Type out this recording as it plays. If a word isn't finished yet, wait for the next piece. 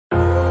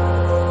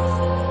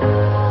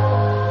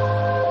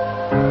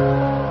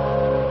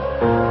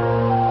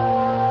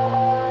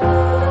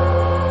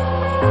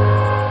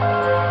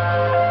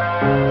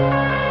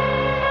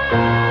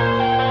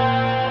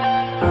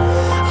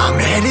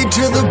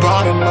headed to the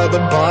bottom of the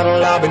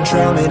bottle. I've been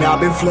drowning, I've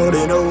been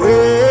floating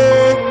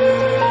away.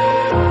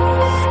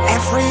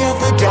 Every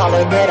other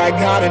dollar that I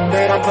got in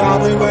bed, I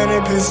probably went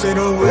and pissed it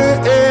away.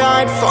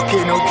 I ain't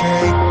fucking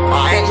okay,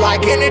 I ain't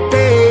liking it,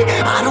 babe.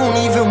 I don't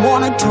even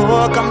wanna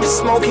talk, I'm just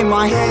smoking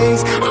my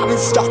haze. I've been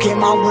stuck in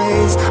my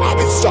ways, I've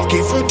been stuck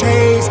here for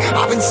days.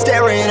 I've been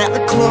staring at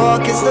the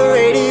clock as the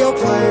radio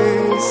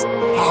plays.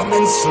 I'm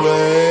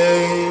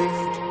enslaved.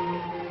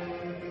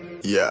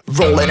 Yeah,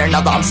 rolling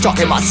another, I'm stuck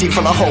in my seat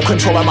for the whole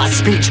control of my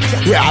speech.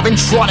 Yeah, I've been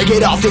trying to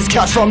get off this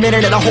couch for a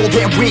minute and a whole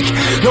damn week.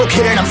 No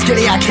kidding, I'm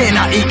skinny, I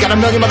cannot eat. Got a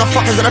million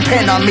motherfuckers that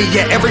depend on me.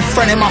 Yeah, every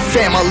friend in my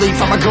family,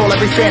 from a girl,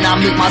 every fan I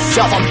meet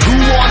myself. I'm too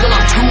on till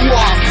I'm too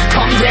off.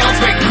 Come down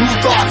to make new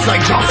thoughts,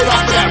 like jumping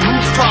off of that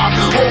rooftop.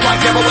 Whole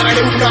life never when I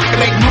do nothing to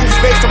make moves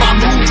based on my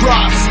mood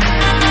drops.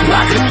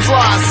 Like who's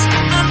lost?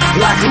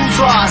 Like who's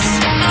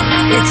lost?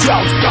 It's yo,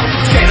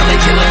 steadily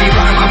killing me,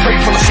 running my brain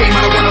full of shame.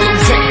 I don't wanna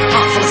lose it.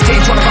 Full of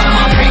stage, trying to find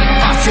my pain.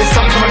 I see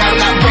something coming out of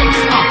that rain.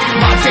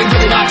 My day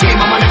really not game.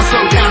 I'ma never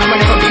slow down, I'ma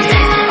never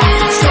behave.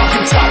 Stuck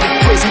inside this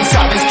prison,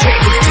 inside this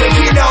cage, it's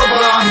taking over.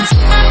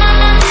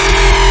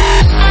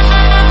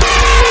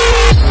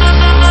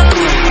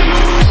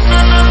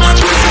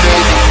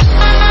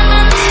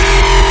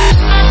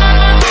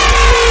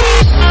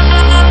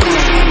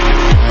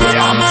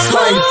 Yeah, I'm a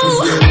slave for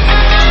you.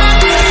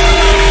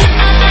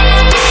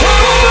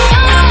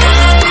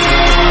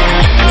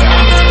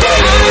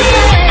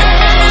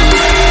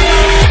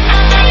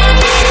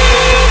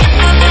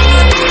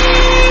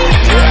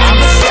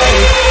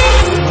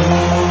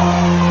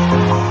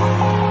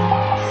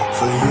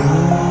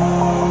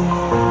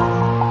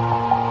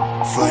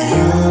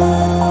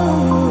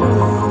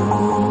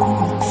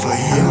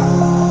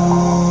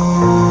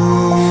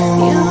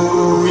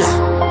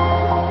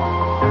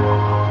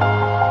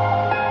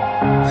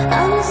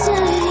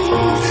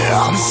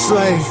 I'm a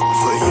slave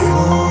for you.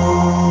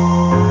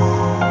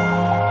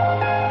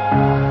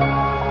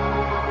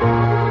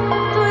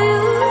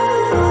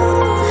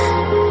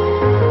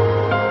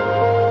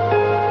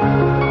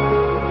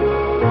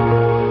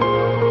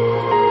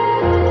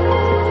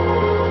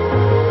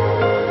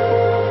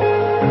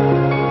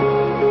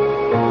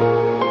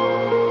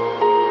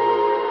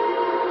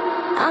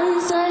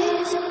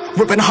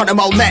 Ripping hard and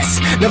more less.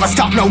 Never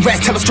stop, no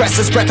rest. Till the stress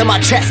is breath in my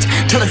chest.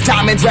 Till it's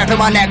diamonds wrapping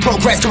my neck.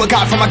 Progress to a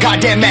god from a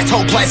goddamn mess.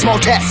 Hopeless, more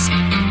tests,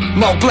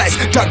 more blessed.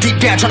 Dug deep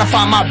down trying to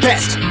find my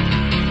best.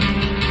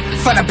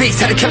 Find a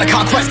beast, had to kill a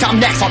conquest. I'm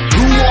next. I'm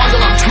too on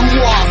till I'm too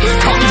off.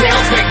 Come down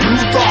to make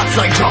new thoughts,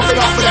 like jumping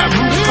off of that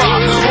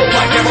rooftop. Whole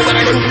life never when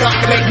I do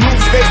nothing to make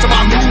moves based on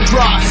my mood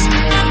drops.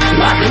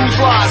 Like who's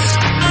lost?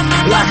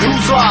 Like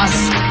who's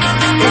lost?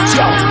 It's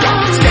yo,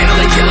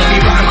 steadily killing me,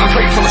 running my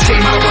brain full of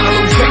shame. I don't wanna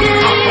lose it.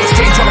 Full of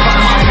stage, trying to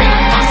find my pain.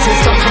 I see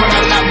something coming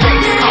out of that rain.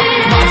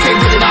 My day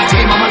really not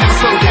game. I'ma never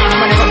slow down,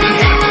 I'ma never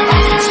behave.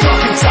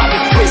 Stuck inside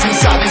this prison,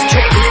 inside this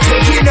cage, it's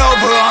taking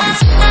over.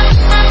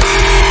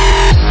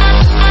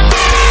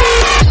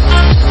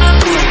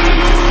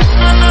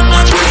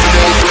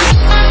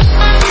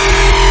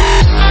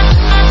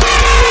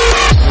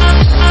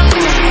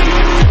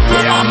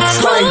 Yeah, I'm a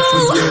slave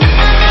for you.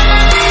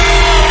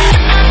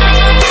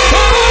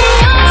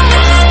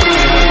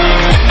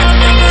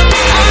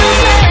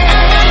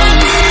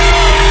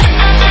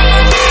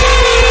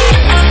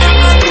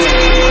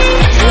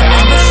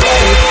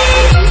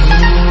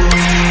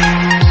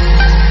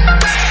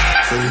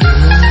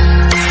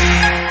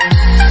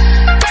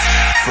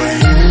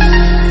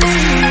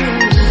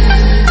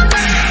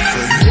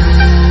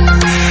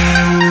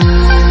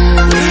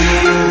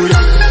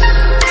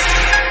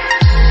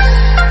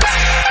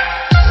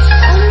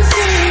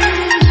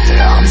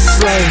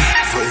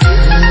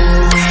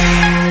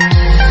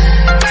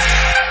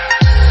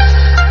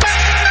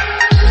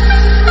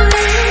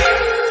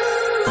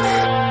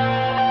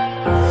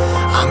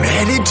 I'm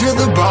headed to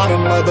the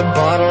bottom of the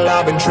bottle.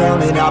 I've been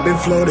drowning, I've been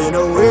floating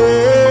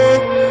away.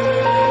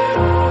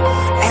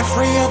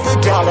 Every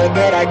other dollar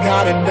that I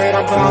got in bed,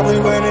 I probably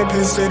went and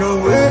pissed it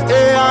away.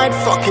 I ain't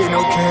fucking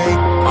okay,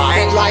 I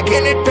ain't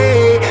liking it,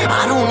 babe.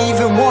 I don't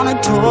even wanna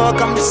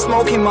talk, I'm just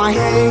smoking my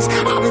haze.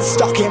 I've been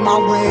stuck in my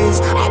ways,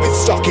 I've been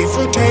stuck here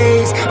for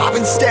days. I've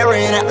been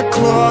staring at the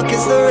clock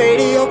as the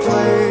radio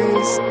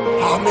plays.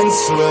 I'm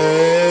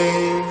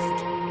enslaved.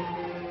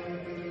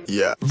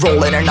 Yeah,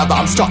 rolling another,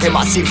 I'm stuck in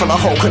my seat for the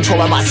whole control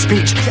of my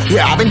speech.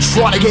 Yeah, I've been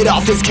trying to get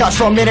off this couch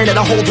for a minute and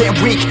a whole damn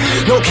week.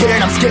 No kidding,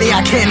 I'm skinny,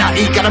 I cannot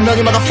eat. Got a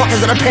million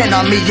motherfuckers that depend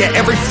on me. Yeah,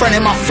 every friend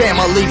in my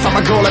family, from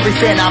a girl, every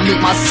fan I meet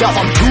myself.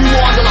 I'm too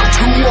on till I'm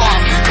too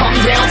off. Come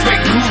down to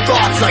make new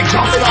thoughts, like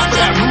jumping off of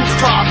that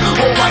rooftop.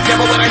 Whole life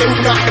never when I do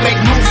nothing to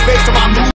make moves based on my mood.